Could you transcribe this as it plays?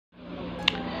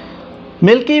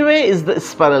Milky Way is the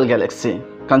spiral galaxy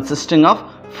consisting of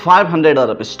 500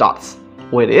 Arab stars,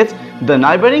 whereas the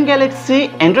neighboring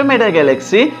galaxy Andromeda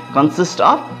Galaxy consists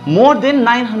of more than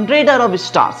 900 Arab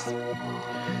stars.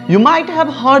 You might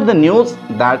have heard the news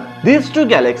that these two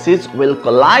galaxies will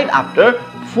collide after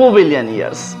 4 billion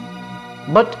years.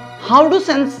 But how do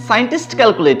scientists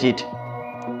calculate it?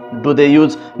 Do they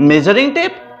use measuring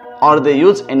tape or they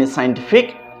use any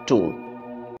scientific tool?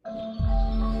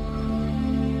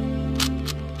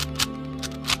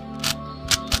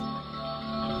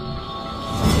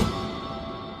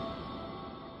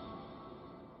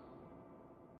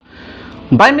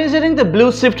 By measuring the blue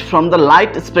shift from the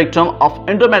light spectrum of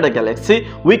Andromeda Galaxy,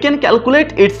 we can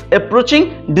calculate its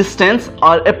approaching distance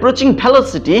or approaching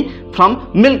velocity from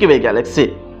Milky Way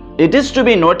Galaxy. It is to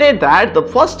be noted that the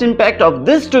first impact of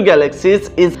these two galaxies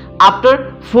is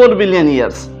after 4 billion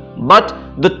years, but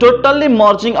the totally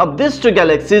merging of these two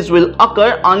galaxies will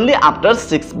occur only after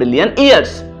 6 billion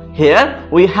years. Here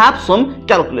we have some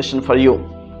calculation for you.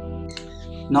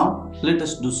 Now let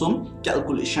us do some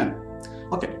calculation.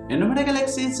 Okay, Andromeda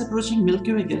Galaxy is approaching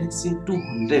Milky Way Galaxy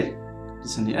 200.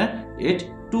 Listen here, at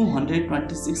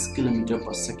 226 km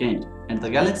per second, and the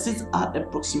galaxies are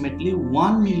approximately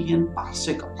 1 million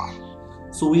parsec apart.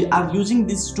 So we are using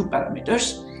these two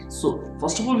parameters. So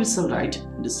first of all, we shall write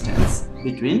distance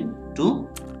between two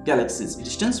galaxies.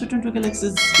 Distance between two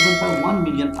galaxies is given by 1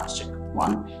 million parsec.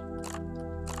 1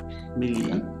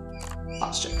 million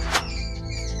parsec.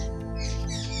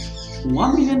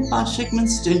 1 million parsec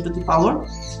means 10 to the power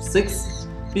 6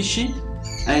 pc,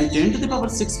 and 10 to the power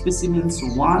 6 pc means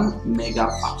 1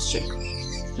 megaparsec.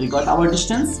 We got our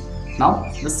distance.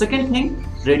 Now the second thing,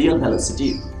 radial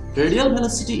velocity. Radial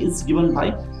velocity is given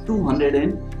by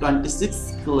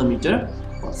 226 km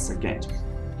per second.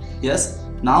 Yes,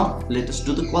 now let us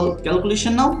do the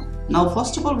calculation now. Now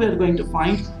first of all, we are going to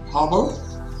find Hubble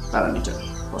parameter.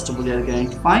 First of all, we are going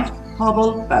to find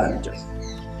Hubble parameter.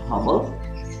 Hubble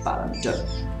parameter.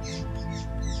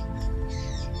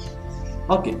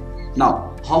 Okay,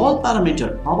 now Hubble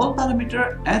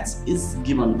parameter H is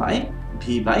given by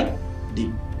V by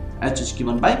D. H is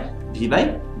given by V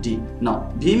by D.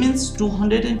 Now V means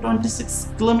 226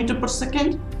 km per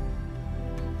second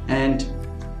and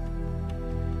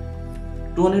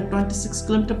 226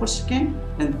 km per second,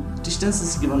 and distance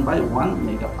is given by 1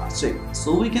 megaparsec.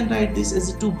 So we can write this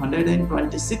as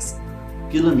 226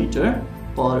 km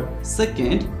per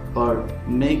second per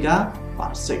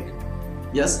megaparsec.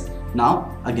 Yes,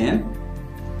 now again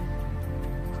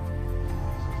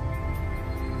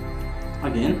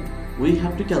we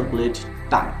have to calculate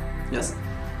time. Yes,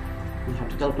 we have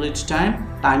to calculate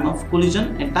time of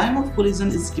collision, and time of collision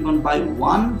is given by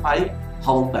 1 by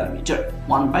Hubble parameter.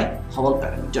 1 by Hubble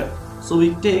parameter. So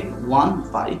we take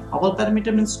 1 by Hubble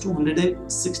parameter means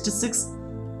 266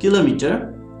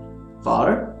 km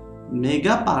per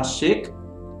megaparsec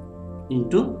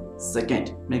into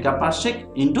second. Megaparsec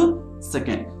into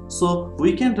second. So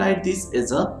we can write this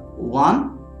as a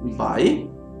 1 by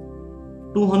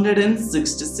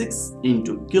 266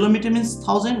 into kilometer means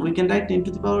 1000. We can write 10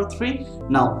 to the power 3.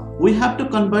 Now we have to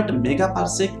convert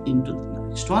megaparsec into the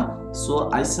next one. So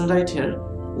I shall write here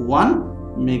 1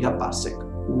 megaparsec.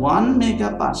 1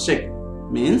 megaparsec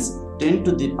means 10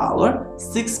 to the power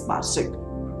 6 parsec.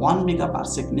 1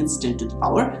 megaparsec means 10 to the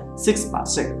power 6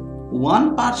 parsec.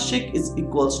 1 parsec is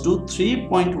equals to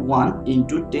 3.1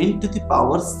 into 10 to the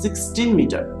power 16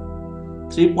 meter.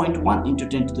 3.1 into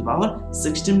 10 to the power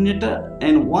 16 meter,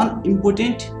 and one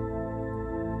important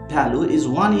value is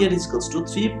 1 year is equals to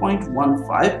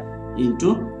 3.15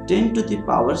 into 10 to the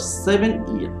power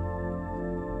 7 year.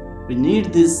 We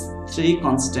need this 3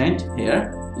 constant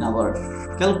here in our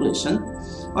calculation.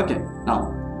 Okay,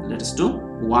 now let us do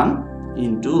 1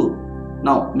 into,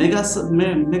 now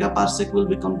megaparsec will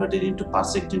be converted into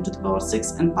parsec 10 to the power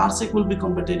 6, and parsec will be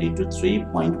converted into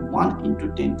 3.1 into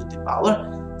 10 to the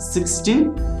power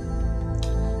 16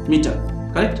 meter.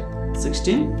 Correct?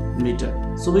 16 meter.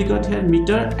 So we got here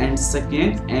meter and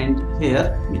second, and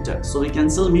here meter. So we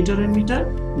cancel meter and meter.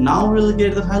 Now we will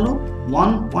get the value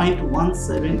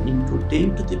 1.17 into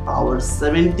 10 to the power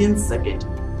 17 second.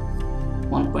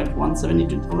 1.17 into 10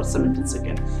 to the power 17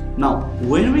 second. Now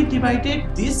when we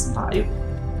divided this by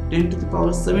 10 to the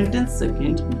power 17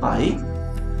 second by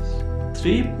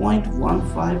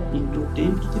 3.15 into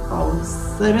 10 to the power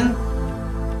 7,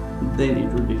 then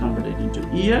it will be converted into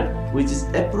year, which is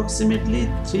approximately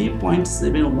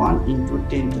 3.71 into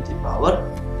 10 to the power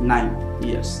 9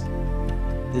 years.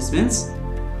 This means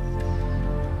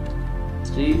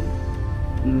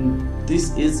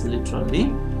this is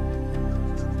literally,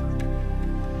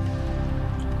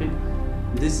 okay,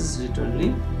 this is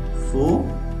literally 4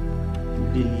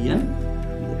 billion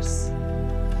years.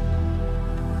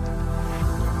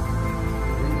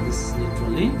 This is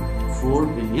literally 4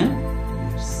 billion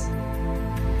years.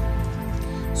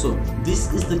 So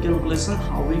this is the calculation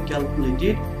how we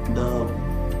calculated the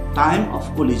time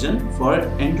of collision for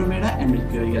Andromeda and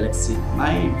Milky Way Galaxy.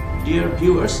 My dear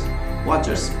viewers,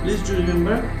 watchers, please do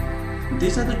remember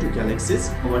these are the two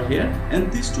galaxies over here, and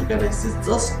these two galaxies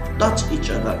just touch each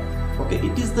other. Okay,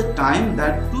 it is the time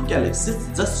that two galaxies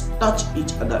just touch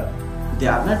each other. They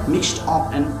are not mixed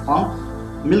up and form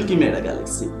Milkomeda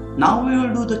Galaxy. Now we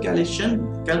will do the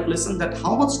calculation that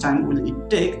how much time will it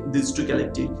take, these two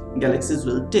galaxies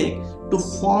will take to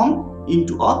form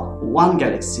into a one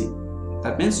galaxy.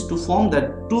 That means to form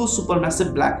that two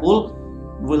supermassive black hole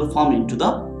will form into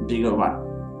the bigger one.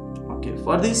 Okay,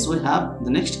 for this we have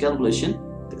the next calculation.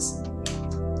 This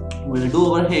we will do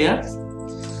over here.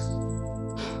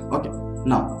 Okay,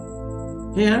 now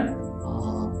here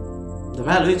the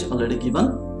value is already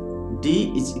given.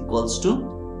 D is equals to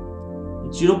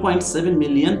 0.7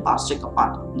 million parsec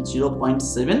apart.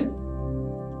 0.7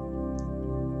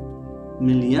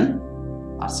 million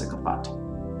parsec apart.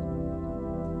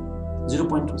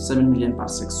 0.7 million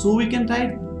parsec. So we can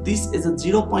write this as a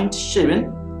 0.7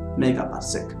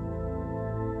 megaparsec.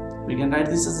 We can write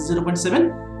this as a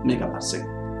 0.7 megaparsec.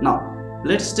 Now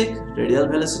let's take radial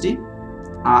velocity.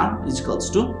 R is equals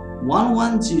to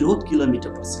 110 kilometer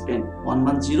per second.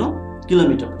 110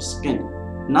 kilometer per second.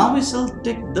 Now we shall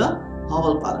take the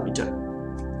Hubble parameter.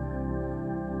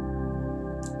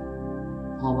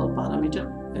 Hubble parameter.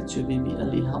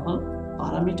 HUBBLE Hubble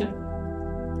parameter.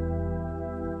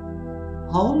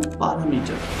 Hubble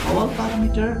parameter. Hubble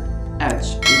parameter H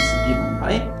is given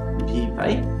by V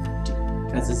by T.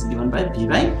 H is given by V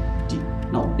by T.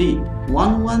 Now B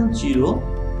 110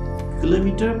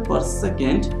 kilometer per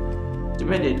second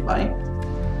divided by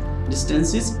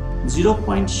distance is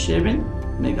 0.7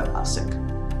 megaparsec.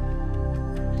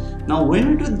 Now when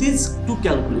we do these two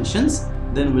calculations,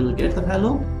 then we'll get the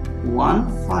value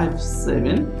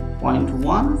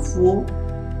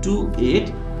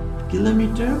 157.1428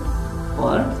 kilometer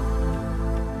per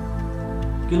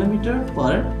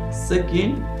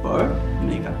second per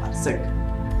megaparsec.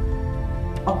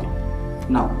 Okay,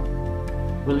 now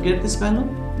we'll get this value.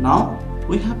 Now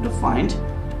we have to find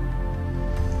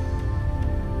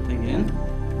again.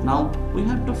 Now we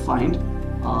have to find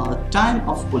time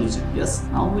of collision. Yes,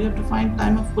 now we have to find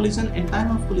time of collision, and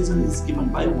time of collision is given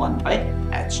by 1 by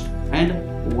h, and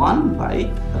 1 by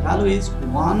the value is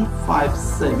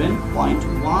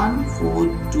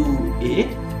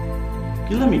 157.1428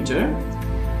 kilometer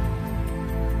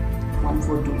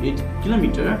 1428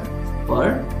 kilometer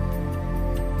per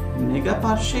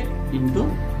megaparsec into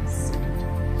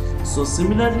second. So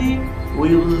similarly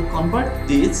we will convert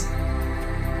this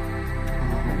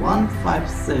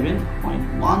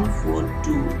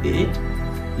 157.1428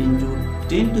 into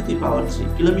 10 to the power 3.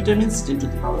 Kilometer means 10 to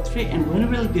the power 3, and when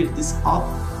we will get this up,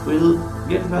 we will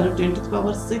get value 10 to the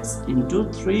power 6 into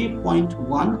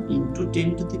 3.1 into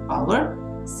 10 to the power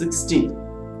 16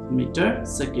 meter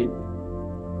second.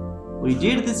 We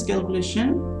did this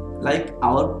calculation like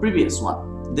our previous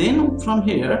one. Then from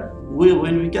here,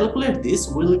 when we calculate this,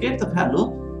 we will get the value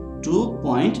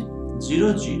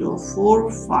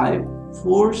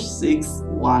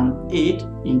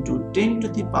 2.00454618 into 10 to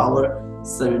the power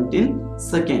 17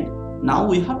 second. Now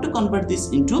we have to convert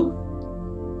this into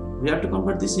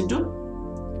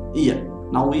year.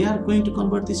 Now we are going to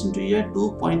convert this into year.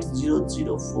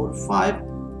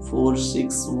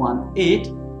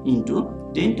 2.00454618 into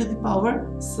 10 to the power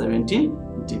 17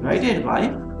 divided by,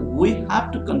 we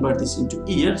have to convert this into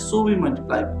year, so we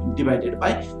multiply divided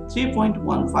by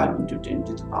 3.15 into 10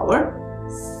 to the power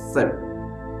 7.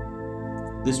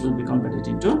 This will be converted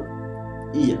into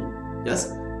year.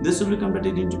 Yes, this will be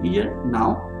converted into year.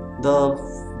 Now the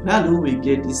value we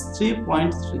get is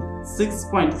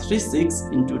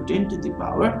 6.36 into 10 to the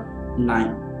power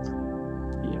 9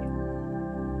 year.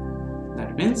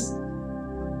 That means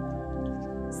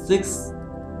 6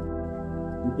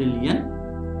 billion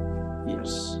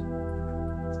years.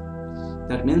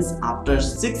 That means after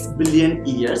 6 billion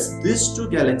years, these two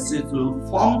galaxies will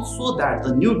form so that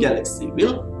the new galaxy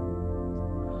will